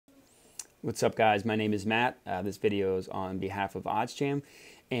What's up, guys? My name is Matt. This video is on behalf of OddsJam,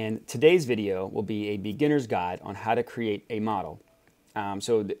 and today's video will be a beginner's guide on how to create a model. As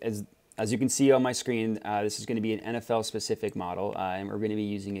you can see on my screen, this is going to be an NFL specific model, and we're going to be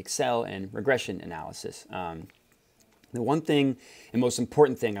using Excel and regression analysis. The one thing and most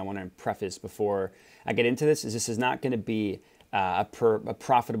important thing I want to preface before I get into this is not going to be a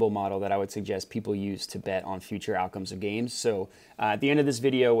profitable model that I would suggest people use to bet on future outcomes of games. So at the end of this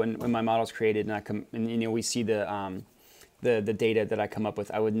video, when my model is created and we see the data that I come up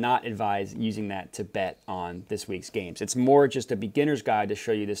with, I would not advise using that to bet on this week's games. It's more just a beginner's guide to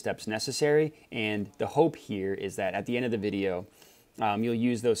show you the steps necessary, and the hope here is that at the end of the video, you'll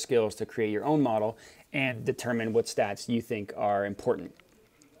use those skills to create your own model and determine what stats you think are important.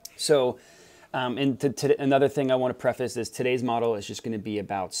 So another thing I want to preface is today's model is just going to be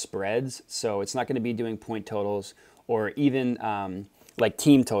about spreads. So it's not going to be doing point totals or even like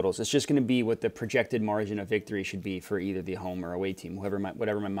team totals. It's just going to be what the projected margin of victory should be for either the home or away team,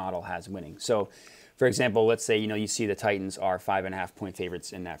 whatever my model has winning. So for example, let's say you see the Titans are 5.5 point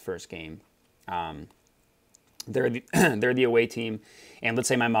favorites in that first game. They're the away team, and let's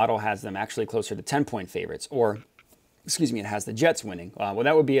say my model has them actually closer to 10 point favorites, or excuse me, it has the Jets winning. Well,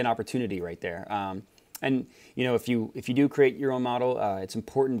 that would be an opportunity right there. And if you do create your own model, it's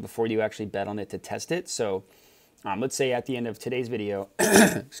important before you actually bet on it to test it. So let's say at the end of today's video,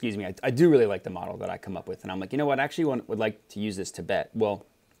 excuse me, I do really like the model that I come up with, and I'm like, you know what, I actually would like to use this to bet. Well,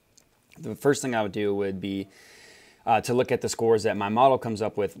 the first thing I would do would be to look at the scores that my model comes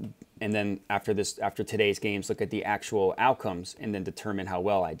up with, and then after today's games, look at the actual outcomes and then determine how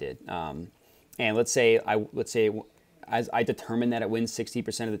well I did. And let's say as I determine that it wins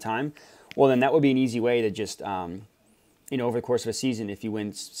 60% of the time, well, then that would be an easy way to just, over the course of a season, if you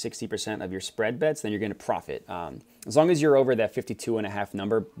win 60% of your spread bets, then you're going to profit. As long as you're over that 52.5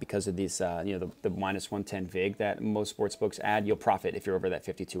 number because of these, the minus 110 VIG that most sportsbooks add, you'll profit if you're over that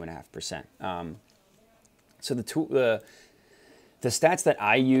 52.5%. So the stats that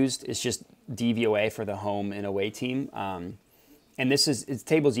I used is just DVOA for the home and away team. And this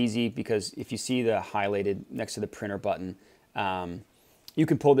table's easy because if you see the highlighted next to the printer button, you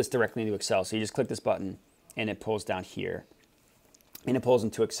can pull this directly into Excel. So you just click this button and it pulls down here and it pulls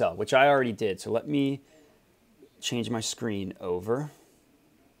into Excel, which I already did. So let me change my screen over.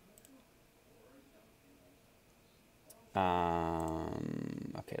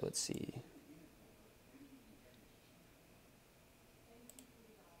 Okay, let's see.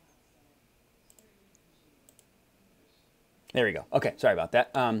 There we go. Okay, sorry about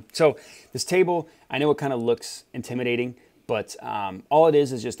that. So this table, I know it kind of looks intimidating, but all it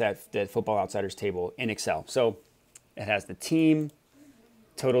is just that Football Outsiders table in Excel. So it has the team,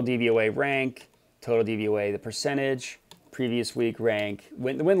 total DVOA rank, total DVOA the percentage, previous week rank.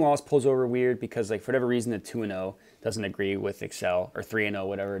 The win-loss pulls over weird because for whatever reason the 2-0 doesn't agree with Excel, or 3-0,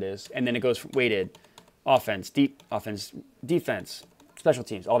 whatever it is. And then it goes weighted, offense, defense, special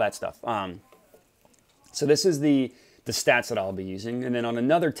teams, all that stuff. So this is the stats that I'll be using. And then on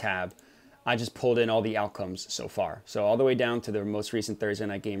another tab, I just pulled in all the outcomes so far. So all the way down to the most recent Thursday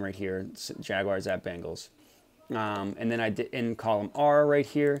night game right here, Jaguars at Bengals. And then I did in column R right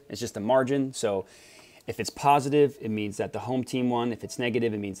here, it's just a margin. So if it's positive, it means that the home team won. If it's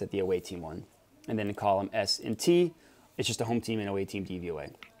negative, it means that the away team won. And then in column S and T, it's just a home team and away team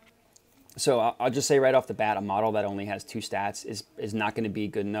DVOA. So I'll just say right off the bat, a model that only has two stats is not going to be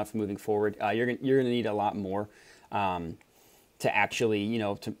good enough moving forward. You're going to need a lot more to actually,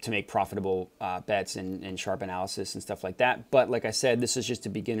 to make profitable bets and sharp analysis and stuff like that. But like I said, this is just a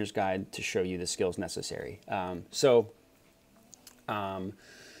beginner's guide to show you the skills necessary.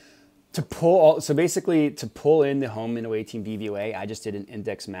 Basically to pull in the home and away team DVOA, I just did an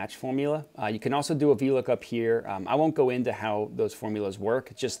index match formula. You can also do a VLOOKUP here. I won't go into how those formulas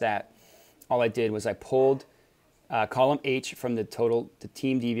work. It's just that all I did was I pulled column H from the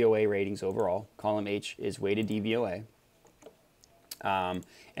team DVOA ratings overall. Column H is weighted DVOA. And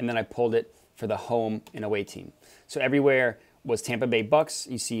then I pulled it for the home and away team. So everywhere was Tampa Bay Bucks.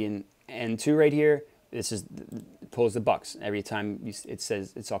 You see in N2 right here, it pulls the Bucks. Every time it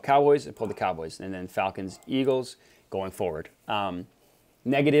says it's all Cowboys, it pulled the Cowboys. And then Falcons, Eagles, going forward.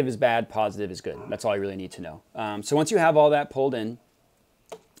 Negative is bad, positive is good. That's all you really need to know. So once you have all that pulled in,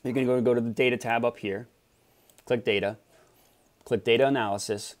 you're going to go to the data tab up here. Click data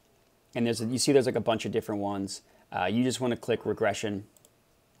analysis, and you see there's like a bunch of different ones. You just want to click regression.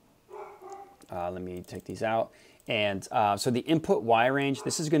 Let me take these out. And so the input Y range,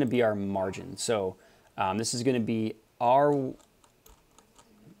 this is going to be our margin. So this is going to be R1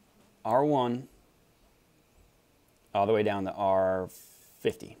 all the way down to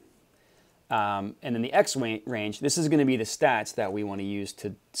R50. And then the X range, this is going to be the stats that we want to use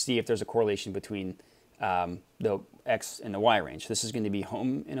to see if there's a correlation between the X and the Y range. This is going to be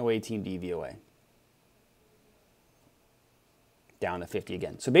home and away team DVOA. Down to 50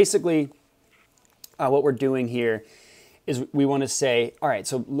 again. So basically, what we're doing here is we want to say, all right,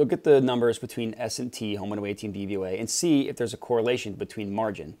 so look at the numbers between S and T, home and away team DVOA, and see if there's a correlation between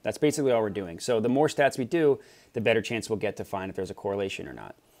margin. That's basically all we're doing. So the more stats we do, the better chance we'll get to find if there's a correlation or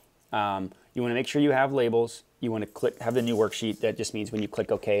not. You want to make sure you have labels. You want to have the new worksheet. That just means when you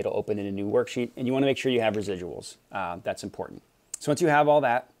click OK, it'll open in a new worksheet. And you want to make sure you have residuals. That's important. So once you have all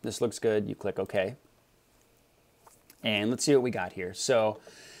that, this looks good, you click OK. And let's see what we got here. So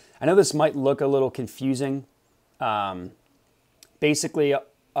I know this might look a little confusing. Basically,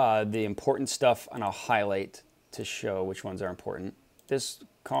 the important stuff, and I'll highlight to show which ones are important. This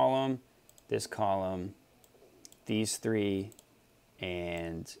column, these three,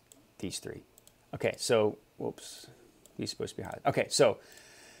 and these three. Okay, so, whoops, these are supposed to be highlighted. Okay, so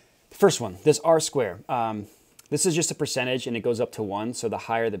the first one, this R square. This is just a percentage, and it goes up to 1, so the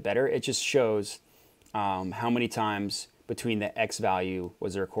higher the better. It just shows how many times between the X value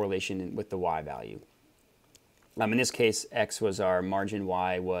was there a correlation with the Y value. In this case, X was our margin,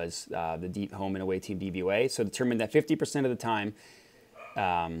 Y was the home and away team DVOA. So determined that 50% of the time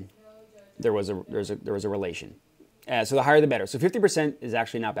there was a relation. So the higher the better. So 50% is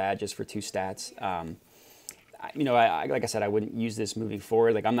actually not bad just for 2 stats. Like I said, I wouldn't use this moving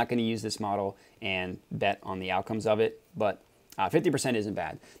forward. Like I'm not going to use this model and bet on the outcomes of it, but 50% isn't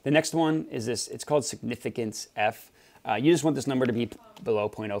bad. The next one is this. It's called significance F. You just want this number to be below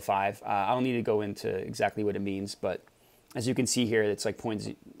 0.05. I don't need to go into exactly what it means, but as you can see here, it's like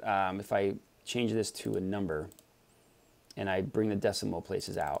if I change this to a number and I bring the decimal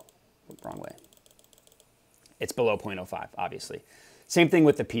places out, wrong way, it's below 0.05, obviously. Same thing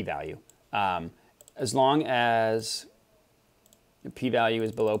with the p-value. As long as the p-value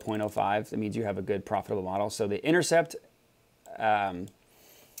is below 0.05, that means you have a good profitable model. So the intercept, this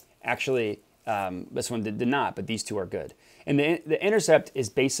one did not, but these two are good. And the intercept is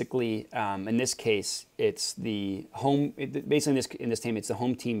basically, in this case, it's the home, basically in this team, it's the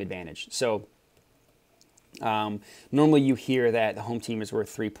home team advantage. So normally you hear that the home team is worth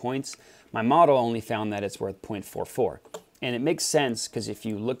 3 points. My model only found that it's worth 0.44. And it makes sense because if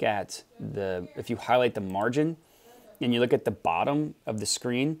you look at if you highlight the margin and you look at the bottom of the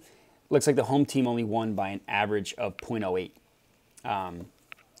screen, it looks like the home team only won by an average of 0.08. And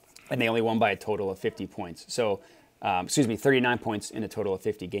they only won by a total of 50 points. So, 39 points in a total of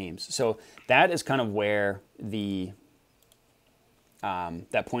 50 games. So that is kind of where that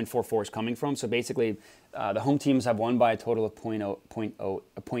 0.44 is coming from. So basically, the home teams have won by a total of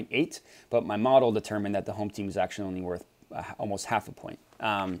 0.8, but my model determined that the home team is actually only worth almost half a point.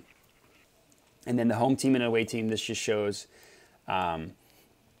 And then the home team and away team, this just shows, the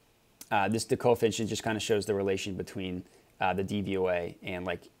coefficient just kind of shows the relation between the DVOA and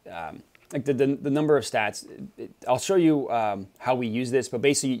the number of stats. I'll show you how we use this, but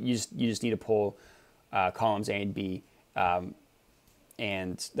basically you just need to pull columns A and B,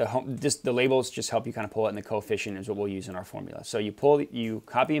 and the labels just help you kind of pull it, and the coefficient is what we'll use in our formula. So you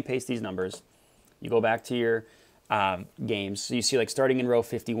copy and paste these numbers, you go back to your games. So you see, like, starting in row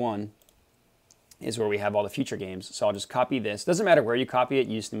 51 is where we have all the future games. So I'll just copy this. Doesn't matter where you copy it.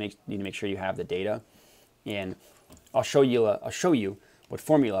 You just need to make sure you have the data, and I'll show you what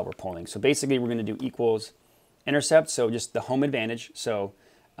formula we're pulling. So basically, we're going to do equals intercept. So just the home advantage. So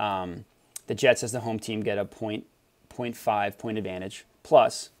the Jets as the home team get a 0.5 point advantage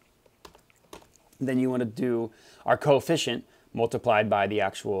plus. Then you want to do our coefficient multiplied by the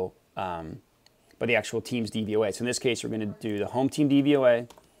actual team's DVOA. So in this case, we're going to do the home team DVOA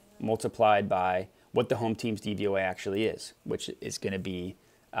multiplied by what the home team's DVOA actually is, which is going to be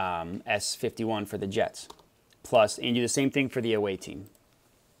S51 for the Jets. Plus, and do the same thing for the away team.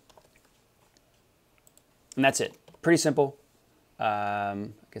 And that's it. Pretty simple. I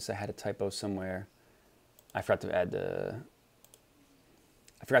guess I had a typo somewhere. I forgot to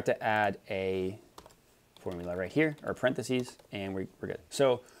add a formula right here, or parentheses, and we're good.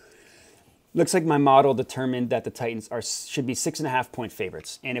 So looks like my model determined that the Titans should be 6.5 point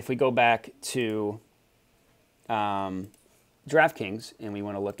favorites. And if we go back to DraftKings and we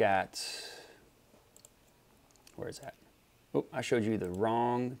want to look at, where is that? Oh, I showed you the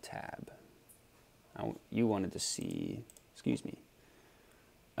wrong tab. You wanted to see, excuse me,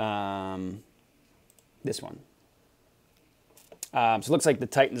 this one. So it looks like the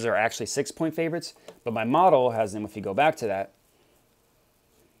Titans are actually 6 point favorites, but my model has them, if you go back to that,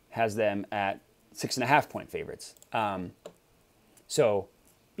 has them at 6.5 point favorites. So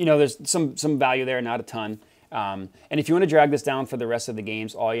there's some value there, not a ton. And if you want to drag this down for the rest of the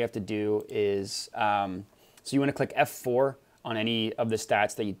games, all you have to do is, so you want to click F4 on any of the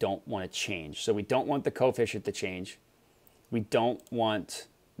stats that you don't want to change. So we don't want the coefficient to change. We don't want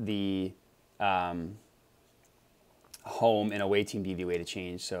the home and away team DVOA to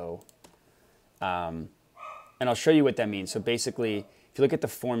change. So, and I'll show you what that means. So basically, if you look at the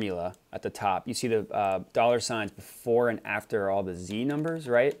formula at the top, you see the dollar signs before and after all the Z numbers,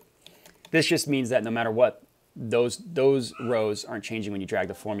 right? This just means that no matter what, those rows aren't changing when you drag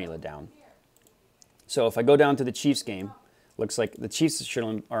the formula down. So if I go down to the Chiefs game, looks like the Chiefs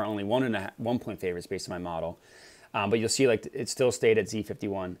are only 1 point favorites based on my model. But you'll see like it still stayed at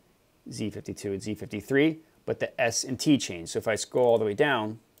Z51, Z52, and Z53, but the S and T changed. So if I scroll all the way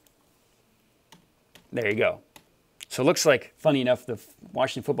down, there you go. So it looks like, funny enough, the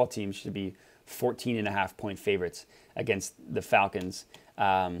Washington football team should be 14.5 point favorites against the Falcons.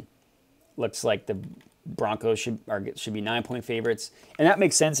 Looks like the Broncos should be 9 point favorites. And that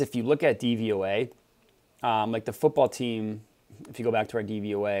makes sense if you look at DVOA. Like the football team, if you go back to our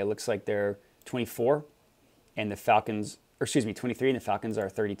DVOA, it looks like they're 24 and the Falcons, or excuse me, 23 and the Falcons are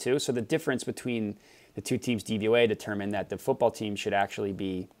 32. So the difference between the two teams' DVOA determined that the football team should actually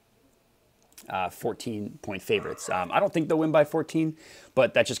be 14 point favorites. I don't think they'll win by 14,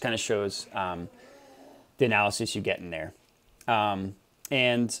 but that just kind of shows the analysis you get in there. And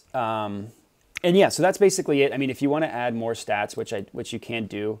yeah, so that's basically it. I mean, if you want to add more stats, which you can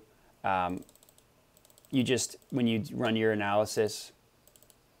do, you just, when you run your analysis,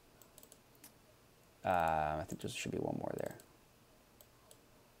 I think there should be one more there.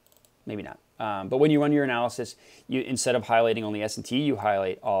 Maybe not. But when you run your analysis, you, instead of highlighting only S and T, you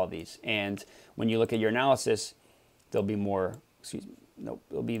highlight all of these. And when you look at your analysis, there'll be more,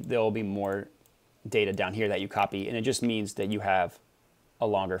 there'll be more data down here that you copy. And it just means that you have a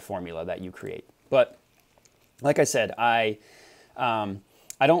longer formula that you create. But like I said, I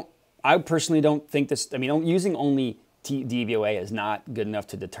personally don't think this, I mean, using only DVOA is not good enough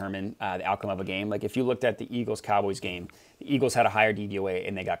to determine the outcome of a game. Like if you looked at the Eagles-Cowboys game, the Eagles had a higher DVOA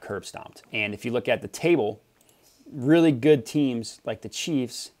and they got curb stomped. And if you look at the table, really good teams like the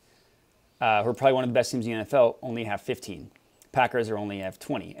Chiefs, who are probably one of the best teams in the NFL, only have 15. Packers only have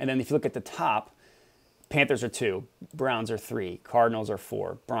 20. And then if you look at the top, Panthers are 2, Browns are 3, Cardinals are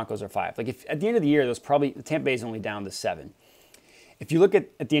 4, Broncos are 5. Like if at the end of the year, Tampa Bay is only down to 7. If you look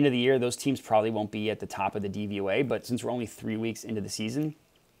at the end of the year, those teams probably won't be at the top of the DVOA, but since we're only 3 weeks into the season,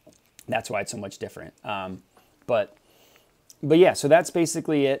 that's why it's so much different. But yeah, so that's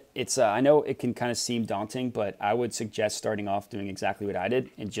basically it. It's I know it can kind of seem daunting, but I would suggest starting off doing exactly what I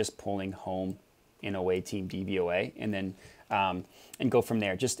did and just pulling home and away team DVOA, and then and go from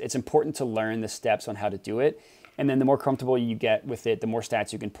there. Just it's important to learn the steps on how to do it, and then the more comfortable you get with it, the more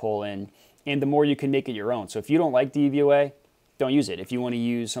stats you can pull in, and the more you can make it your own. So if you don't like DVOA, don't use it. If you want to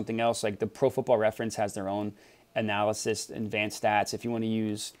use something else, like the Pro Football Reference has their own analysis, advanced stats. If you want to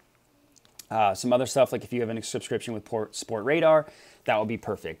use some other stuff, like if you have a subscription with Sport Radar, that would be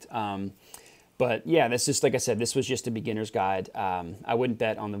perfect. But yeah, this is, like I said, this was just a beginner's guide. I wouldn't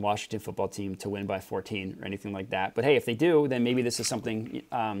bet on the Washington football team to win by 14 or anything like that. But hey, if they do, then maybe this is something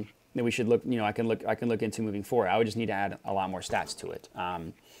that we should look. I can look into moving forward. I would just need to add a lot more stats to it.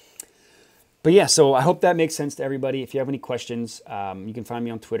 But yeah, so I hope that makes sense to everybody. If you have any questions, you can find me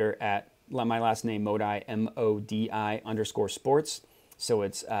on Twitter at my last name, Modi, MODI_sports. So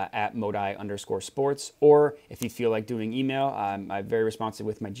it's at Modi_sports. Or if you feel like doing email, I'm very responsive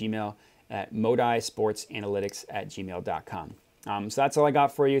with my Gmail at modisportsanalytics@gmail.com. So that's all I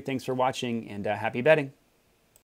got for you. Thanks for watching, and happy betting.